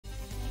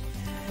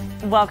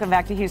Welcome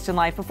back to Houston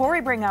Life. Before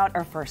we bring out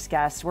our first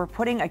guest, we're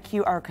putting a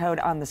QR code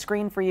on the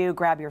screen for you.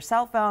 Grab your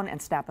cell phone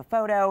and snap a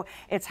photo.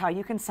 It's how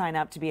you can sign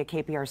up to be a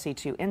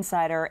KPRC2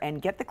 insider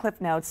and get the clip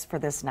notes for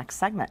this next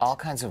segment. All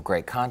kinds of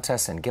great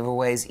contests and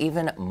giveaways,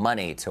 even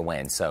money to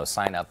win, so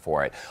sign up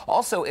for it.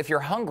 Also, if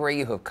you're hungry,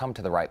 you have come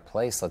to the right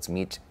place. Let's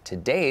meet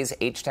today's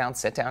H-Town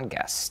sit-down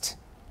guest.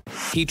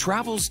 He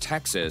travels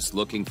Texas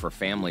looking for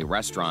family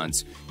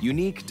restaurants,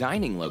 unique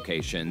dining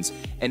locations,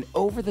 and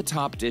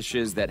over-the-top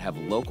dishes that have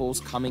locals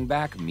coming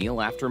back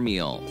meal after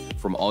meal.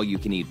 From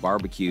all-you-can-eat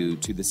barbecue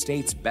to the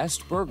state's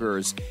best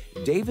burgers,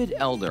 David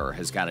Elder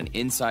has got an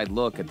inside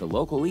look at the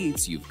local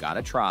eats you've got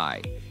to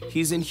try.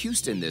 He's in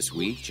Houston this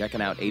week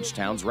checking out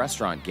H-Town's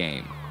restaurant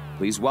game.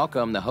 Please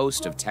welcome the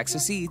host of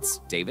Texas Eats,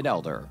 David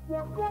Elder.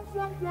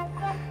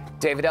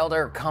 David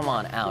Elder, come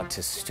on out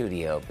to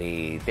Studio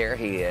B. There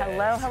he is.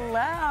 Hello,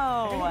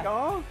 hello. There you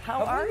go.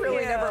 How are you? Have we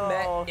really never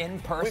met in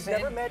person?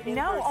 We've never met in person.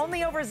 No,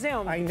 only over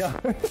Zoom. I know.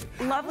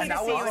 Lovely to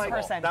see you in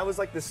person. That was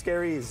like the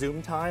scary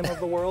Zoom time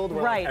of the world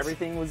where Right. like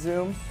everything was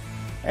Zoom.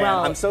 And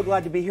Well, I'm so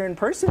glad to be here in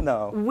person,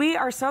 though. We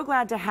are so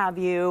glad to have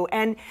you,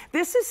 and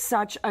this is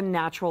such a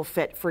natural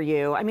fit for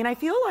you. I mean, I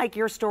feel like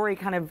your story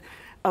kind of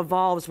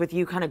evolves with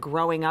you kind of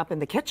growing up in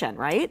the kitchen,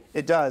 right?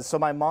 It does. So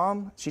my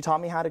mom, she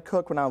taught me how to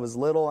cook when I was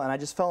little, and I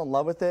just fell in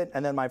love with it.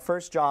 And then my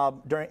first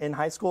job in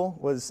high school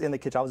was in the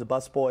kitchen. I was a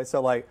busboy.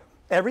 So like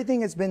everything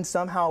has been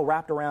somehow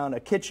wrapped around a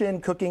kitchen,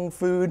 cooking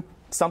food,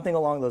 something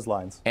along those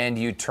lines. And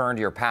you turned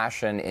your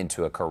passion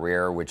into a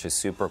career, which is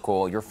super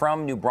cool. You're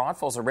from New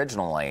Braunfels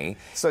originally.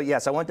 So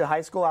yes, I went to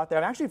high school out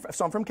there.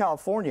 I'm from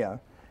California,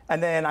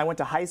 and then I went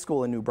to high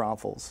school in New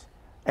Braunfels.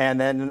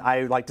 And then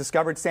I like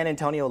discovered San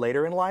Antonio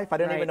later in life. I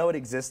didn't even know it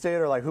existed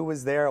or like who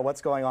was there or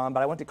what's going on,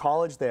 but I went to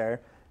college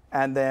there,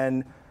 and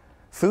then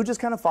food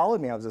just kind of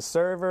followed me. I was a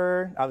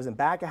server, I was in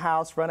back of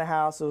house, front of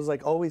house. It was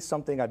like always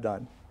something I've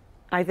done.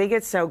 I think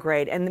it's so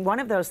great. And one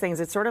of those things,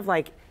 it's sort of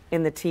like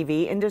in the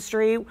TV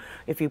industry,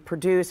 if you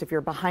produce, if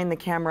you're behind the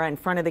camera, in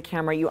front of the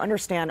camera, you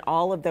understand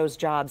all of those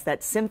jobs,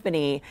 that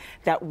symphony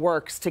that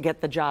works to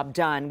get the job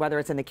done, whether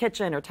it's in the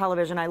kitchen or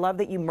television. I love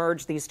that you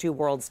merge these two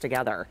worlds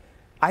together.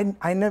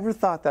 I never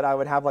thought that I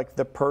would have like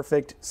the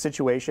perfect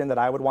situation that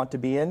I would want to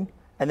be in,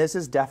 and this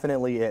is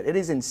definitely it. It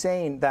is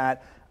insane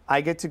that I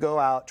get to go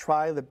out,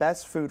 try the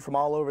best food from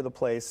all over the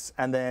place,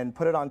 and then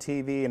put it on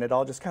TV, and it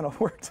all just kind of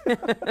worked.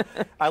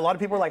 A lot of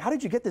people are like, how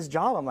did you get this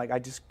job? I'm like, I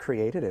just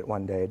created it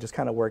one day. It just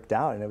kind of worked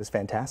out, and it was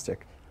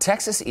fantastic.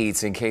 Texas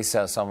Eats, in case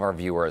some of our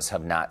viewers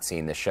have not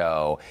seen the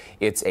show,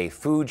 it's a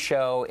food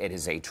show, it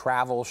is a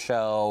travel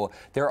show.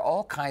 There are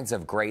all kinds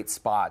of great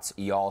spots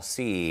y'all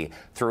see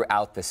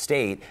throughout the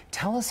state.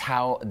 Tell us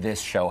how this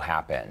show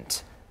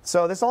happened.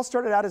 So this all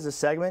started out as a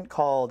segment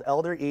called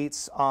Elder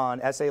Eats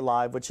on SA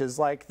Live, which is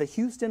like the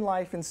Houston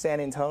life in San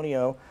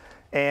Antonio.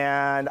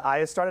 And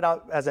I started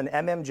out as an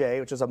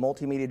MMJ, which is a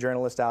multimedia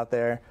journalist out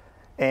there.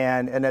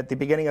 And at the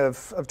beginning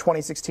of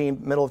 2016,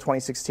 middle of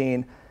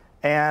 2016,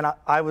 and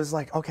I was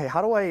like, okay,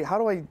 how do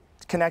I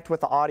connect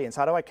with the audience?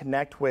 How do I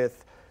connect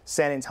with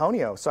San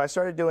Antonio? So I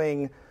started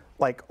doing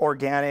like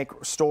organic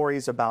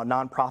stories about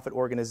nonprofit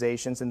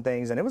organizations and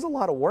things. And it was a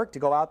lot of work to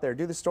go out there,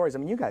 do the stories. I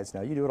mean, you guys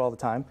know, you do it all the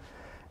time.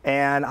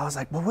 And I was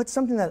like, well, what's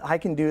something that I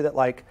can do that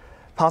like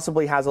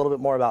possibly has a little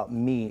bit more about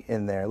me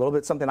in there, a little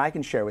bit something I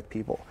can share with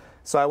people.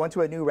 So I went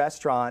to a new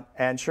restaurant,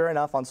 and sure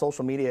enough, on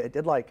social media, it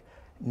did like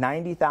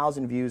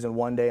 90,000 views in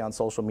one day on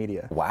social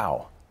media.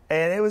 Wow.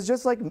 And it was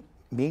just like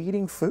me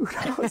eating food.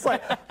 I was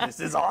like,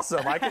 this is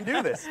awesome. I can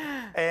do this.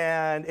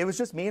 And it was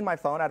just me and my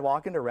phone. I'd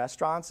walk into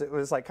restaurants. It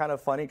was like kind of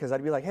funny because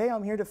I'd be like, hey,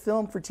 I'm here to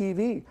film for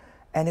TV.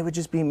 And it would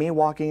just be me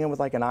walking in with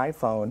like an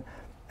iPhone.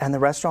 And the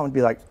restaurant would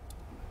be like,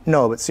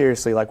 no, but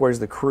seriously, like, where's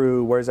the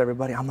crew? Where's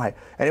everybody? I'm like,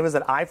 and it was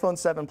an iPhone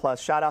 7 Plus.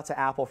 Shout out to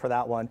Apple for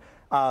that one.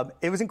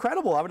 It was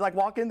incredible. I would like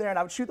walk in there and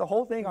I would shoot the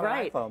whole thing on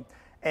an iPhone.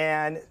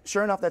 And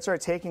sure enough, that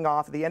started taking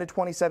off. At the end of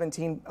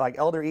 2017, like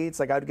Elder Eats,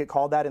 like I would get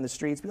called that in the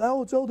streets. Be like,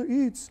 oh, it's Elder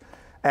Eats.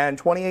 And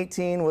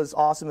 2018 was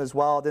awesome as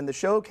well. Then the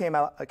show came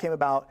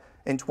about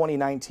in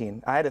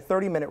 2019. I had a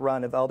 30-minute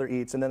run of Elder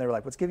Eats, and then they were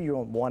like, let's give you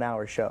a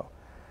 1-hour show.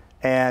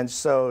 And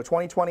so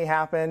 2020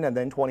 happened, and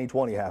then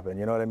 2020 happened.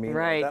 You know what I mean?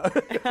 Right.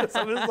 So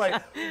it was like,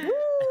 woo!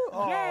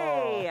 Oh.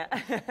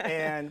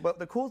 Yay! But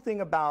the cool thing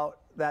about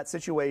that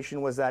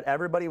situation was that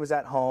everybody was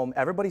at home.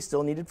 Everybody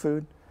still needed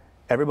food.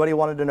 Everybody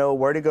wanted to know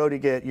where to go to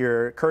get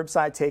your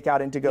curbside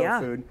takeout and to-go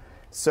food.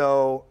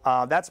 So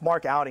that's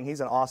Mark Outing.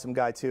 He's an awesome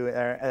guy, too.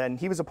 And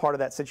he was a part of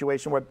that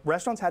situation where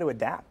restaurants had to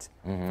adapt.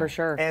 For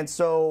sure. And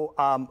so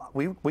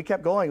we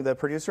kept going. The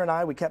producer and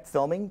I, we kept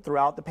filming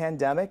throughout the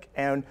pandemic,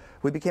 and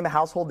we became a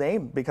household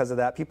name because of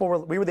that.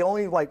 We were the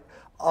only, like,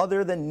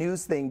 other than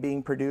news thing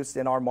being produced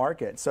in our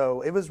market.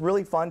 So it was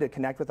really fun to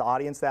connect with the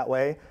audience that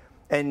way.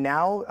 And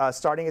now,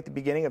 starting at the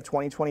beginning of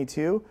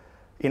 2022,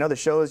 you know, the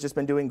show has just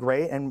been doing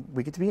great, and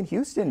we get to be in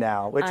Houston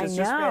now, which is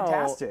just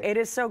fantastic. It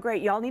is so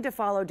great. Y'all need to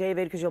follow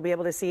David because you'll be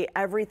able to see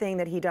everything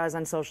that he does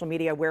on social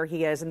media, where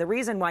he is. And the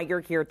reason why you're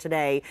here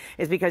today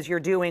is because you're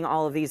doing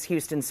all of these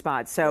Houston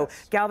spots. So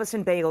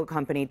Galveston Bagel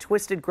Company,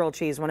 Twisted Grilled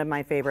Cheese, one of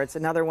my favorites.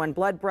 Another one,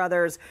 Blood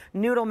Brothers,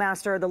 Noodle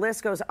Master. The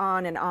list goes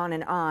on and on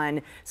and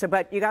on. So,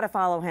 but you got to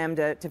follow him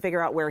to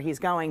figure out where he's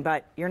going.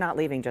 But you're not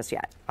leaving just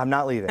yet. I'm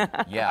not leaving.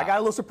 Yeah. I got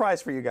a little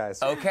surprise for you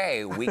guys.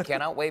 Okay, we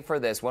cannot wait for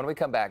this. When we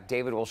come back,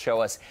 David will show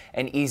us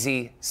an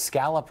easy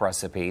scallop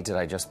recipe. Did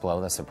I just blow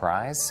the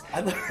surprise?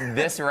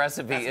 This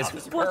recipe is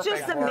perfect. Well,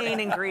 just the main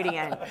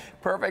ingredient.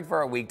 Perfect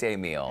for a weekday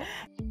meal.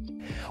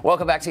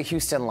 Welcome back to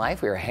Houston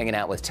Life. We are hanging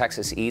out with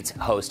Texas Eats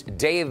host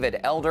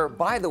David Elder.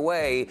 By the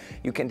way,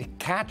 you can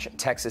catch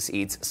Texas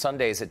Eats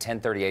Sundays at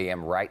 10:30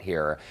 a.m. right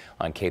here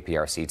on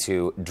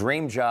KPRC2.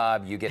 Dream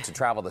job. You get to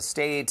travel the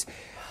state.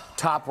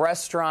 Top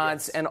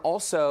restaurants, and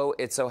also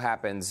it so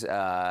happens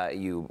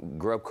you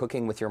grew up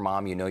cooking with your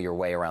mom. You know your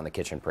way around the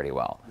kitchen pretty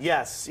well.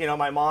 Yes, you know,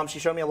 my mom, she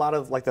showed me a lot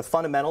of like the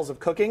fundamentals of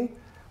cooking,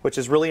 which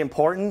is really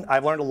important.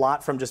 I've learned a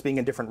lot from just being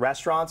in different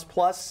restaurants.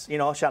 Plus, you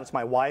know, shout out to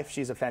my wife.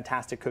 She's a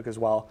fantastic cook as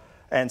well.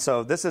 And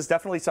so this is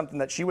definitely something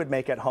that she would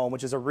make at home,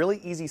 which is a really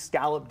easy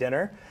scallop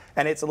dinner.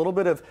 And it's a little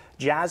bit of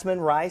jasmine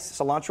rice,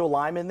 cilantro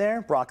lime in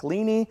there,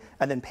 broccolini,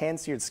 and then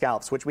pan-seared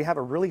scallops, which we have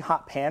a really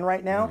hot pan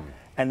right now.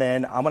 And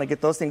then I'm going to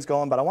get those things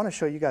going, but I want to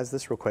show you guys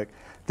this real quick.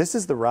 This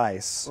is the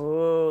rice.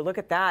 Ooh, look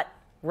at that.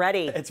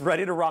 Ready. It's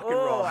ready to rock and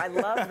roll. Oh, I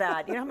love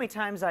that. You know how many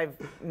times I've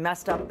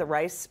messed up the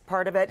rice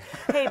part of it?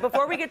 Hey,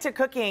 before we get to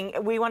cooking,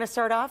 we want to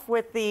start off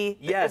with the...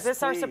 Yes, is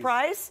this our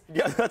surprise?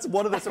 Yeah, that's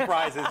one of the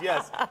surprises,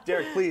 yes.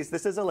 Derek, please.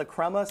 This is a La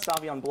Crema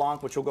Sauvignon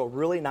Blanc, which will go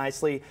really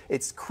nicely.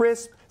 It's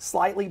crisp,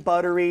 slightly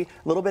buttery,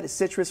 a little bit of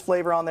citrus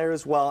flavor on there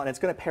as well, and it's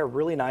going to pair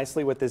really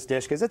nicely with this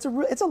dish because it's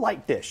a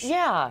light dish.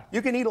 Yeah.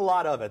 You can eat a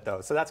lot of it,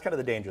 though, so that's kind of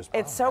the dangerous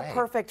part. It's so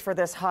perfect for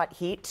this hot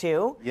heat,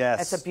 too. Yes.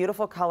 It's a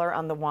beautiful color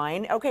on the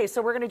wine. Okay,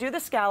 so we're going to do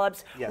the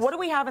scallops. Yes. What do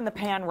we have in the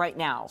pan right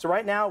now? So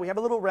right now, we have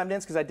a little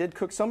remnants because I did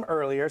cook some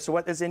earlier. So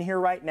what is in here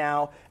right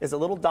now is a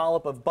little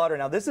dollop of butter.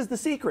 Now, this is the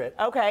secret.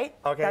 Okay.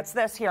 Okay. That's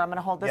this here. I'm going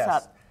to hold this Yes.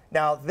 up.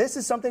 Now, this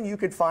is something you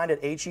could find at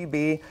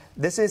H-E-B.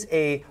 This is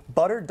a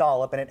butter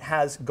dollop, and it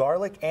has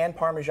garlic and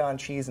Parmesan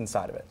cheese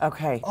inside of it.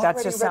 Okay, that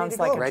Already just ready sounds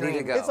to like go. a Ready to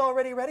dream. go. It's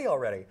already ready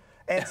already.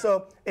 And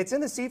so it's in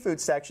the seafood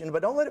section,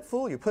 but don't let it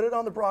fool you. Put it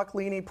on the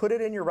broccolini, put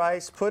it in your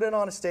rice, put it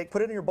on a steak,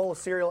 put it in your bowl of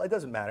cereal. It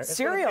doesn't matter.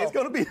 Cereal? It's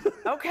going to be...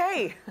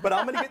 Okay. But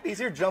I'm going to get these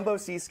here jumbo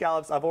sea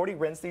scallops. I've already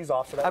rinsed these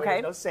off so that way Okay.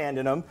 there's no sand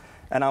in them.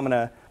 And I'm going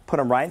to put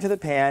them right into the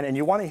pan. And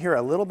you want to hear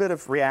a little bit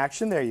of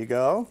reaction. There you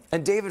go.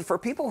 And David, for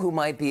people who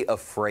might be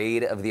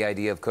afraid of the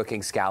idea of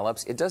cooking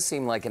scallops, it does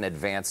seem like an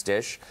advanced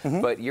dish,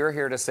 but you're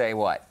here to say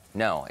what?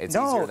 No, it's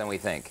easier than we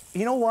think.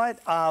 You know what?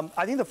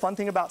 I think the fun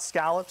thing about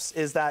scallops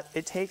is that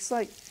it takes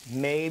like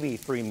maybe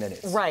 3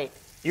 minutes. Right.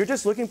 You're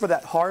just looking for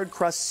that hard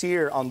crust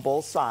sear on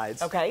both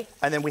sides. Okay.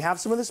 And then we have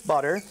some of this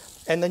butter,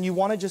 and then you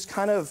want to just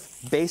kind of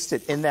baste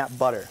it in that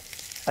butter.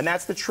 And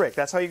that's the trick.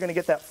 That's how you're going to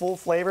get that full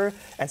flavor.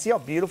 And see how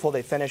beautiful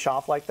they finish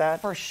off like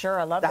that? For sure.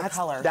 I love the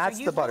color. That's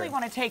so the butter. you really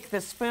want to take the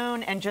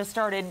spoon and just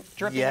start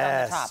dripping it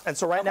on the top. And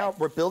so right now,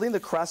 we're building the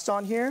crust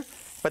on here.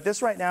 But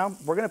this right now,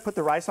 we're going to put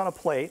the rice on a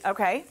plate.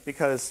 Okay.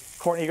 Because,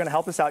 Courtney, you're going to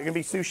help us out. You're going to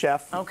be sous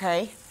chef.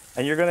 Okay.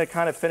 And you're going to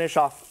kind of finish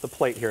off the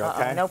plate here,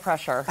 okay? No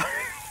pressure.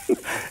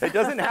 It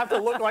doesn't have to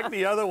look like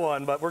the other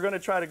one, but we're going to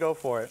try to go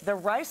for it. The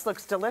rice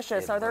looks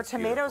delicious. Are there looks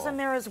tomatoes beautiful. in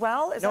there as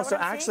well? Is No, that so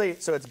what I'm actually,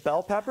 seeing? so it's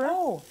bell pepper.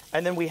 Oh.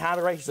 And then we have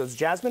it right here. So it's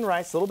jasmine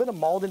rice, a little bit of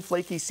Malden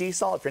flaky sea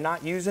salt. If you're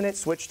not using it,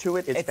 switch to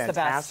it. It's the best.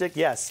 fantastic.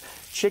 Yes.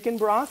 Chicken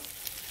broth.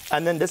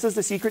 And then this is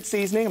the secret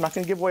seasoning. I'm not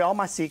going to give away all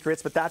my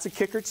secrets, but that's a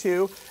kicker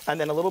too. And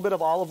then a little bit of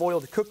olive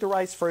oil to cook the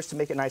rice first to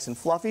make it nice and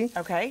fluffy.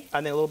 Okay.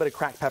 And then a little bit of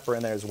cracked pepper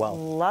in there as well.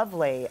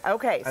 Lovely.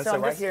 Okay. And so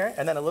I'm right just... here,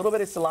 and then a little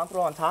bit of cilantro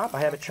on top.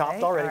 I have it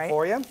chopped already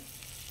for you.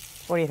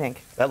 What do you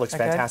think? That looks good?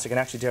 fantastic. And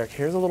actually, Derek,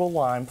 here's a little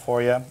lime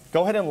for you.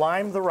 Go ahead and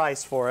lime the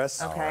rice for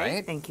us. Okay.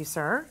 right. Thank you,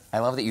 sir. I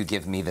love that you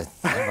give me the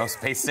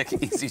most basic,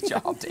 easy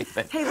job,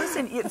 David. Hey,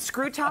 listen,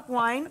 screw top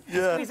wine,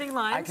 squeezing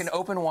limes. I can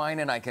open wine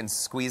and I can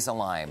squeeze a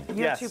lime. You're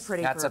Yes. too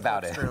pretty That's for a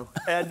about full it. screw.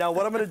 And now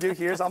what I'm going to do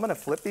here is I'm going to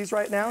flip these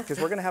right now because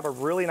we're going to have a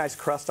really nice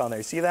crust on there.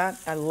 You see that?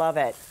 I love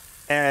it.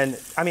 And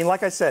I mean,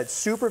 like I said,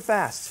 super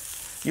fast.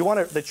 You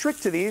want to, the trick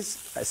to these,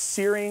 a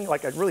searing,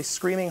 like a really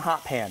screaming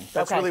hot pan.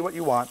 That's Okay. really what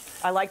you want.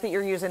 I like that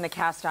you're using the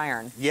cast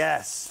iron.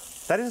 Yes.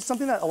 That is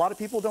something that a lot of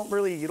people don't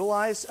really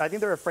utilize. I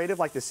think they're afraid of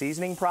like the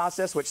seasoning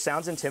process, which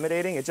sounds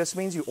intimidating. It just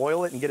means you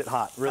oil it and get it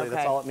hot. Really,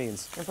 that's Okay. all it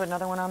means. Can you put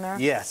another one on there?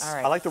 Yes. All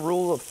right. I like the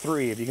rule of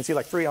 3. If you can see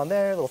like 3 on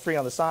there, a little 3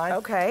 on the side.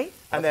 Okay.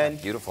 And then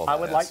beautiful I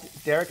that would is.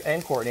 like, Derek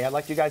and Courtney, I'd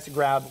like you guys to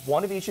grab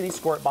one of each of these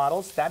squirt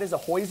bottles. That is a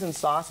hoisin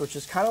sauce, which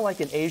is kind of like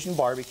an Asian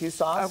barbecue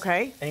sauce.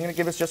 Okay. And you're going to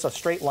give us just a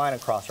straight line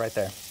across right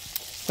there.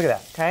 Look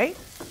at that. Okay.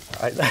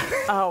 All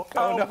right.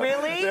 Oh, no.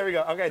 really? There we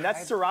go. Okay,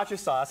 that's sriracha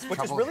sauce,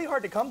 which is really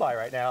hard to come by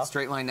right now.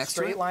 Straight line next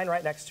to it? Straight line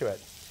right next to it.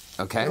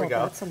 Okay. There we go.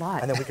 That's a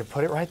lot. And then we can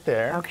put it right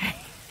there. Okay.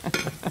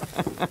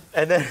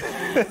 And then,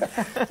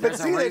 There's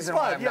a see, it's reason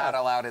why fun, I'm yeah. not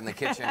allowed in the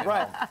kitchen.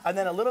 Right. And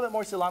then a little bit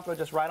more cilantro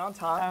just right on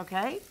top.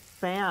 Okay,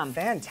 bam.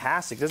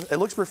 Fantastic. It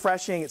looks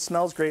refreshing. It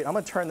smells great. I'm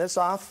going to turn this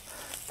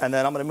off, and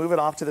then I'm going to move it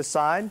off to the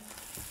side.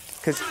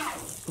 Because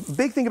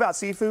big thing about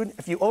seafood,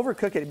 if you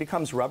overcook it, it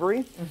becomes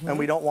rubbery, and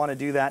we don't want to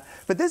do that.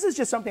 But this is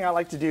just something I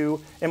like to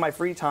do in my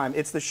free time.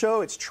 It's the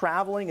show, it's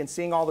traveling and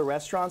seeing all the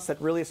restaurants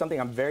that really is something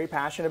I'm very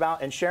passionate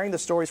about, and sharing the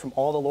stories from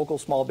all the local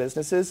small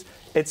businesses.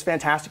 It's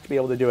fantastic to be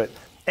able to do it.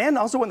 And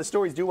also when the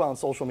stories do well on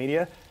social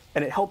media,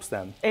 and it helps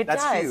them.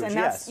 That's huge, and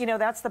that's, you know,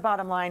 that's the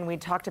bottom line. We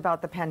talked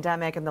about the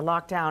pandemic and the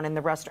lockdown and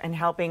the and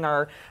helping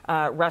our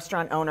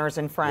restaurant owners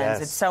and friends.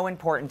 Yes. It's so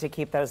important to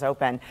keep those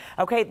open.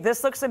 Okay,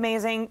 this looks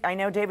amazing. I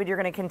know, David, you're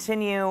going to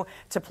continue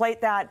to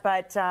plate that,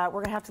 but we're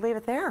going to have to leave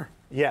it there.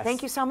 Yes.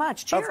 Thank you so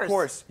much. Cheers. Of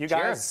course. You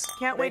guys. Cheers.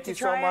 Can't wait to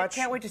try it.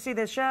 Can't wait to see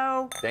this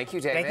show. Thank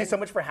you, David. Thank you so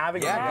much for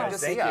having me. Yeah, guys. good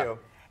to Thank see ya. you.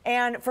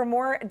 And for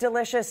more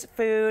delicious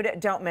food,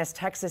 don't miss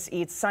Texas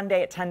Eats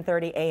Sunday at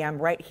 10:30 a.m.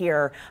 right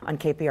here on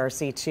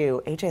KPRC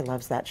 2. AJ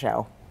loves that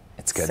show.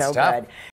 It's good so stuff. Good.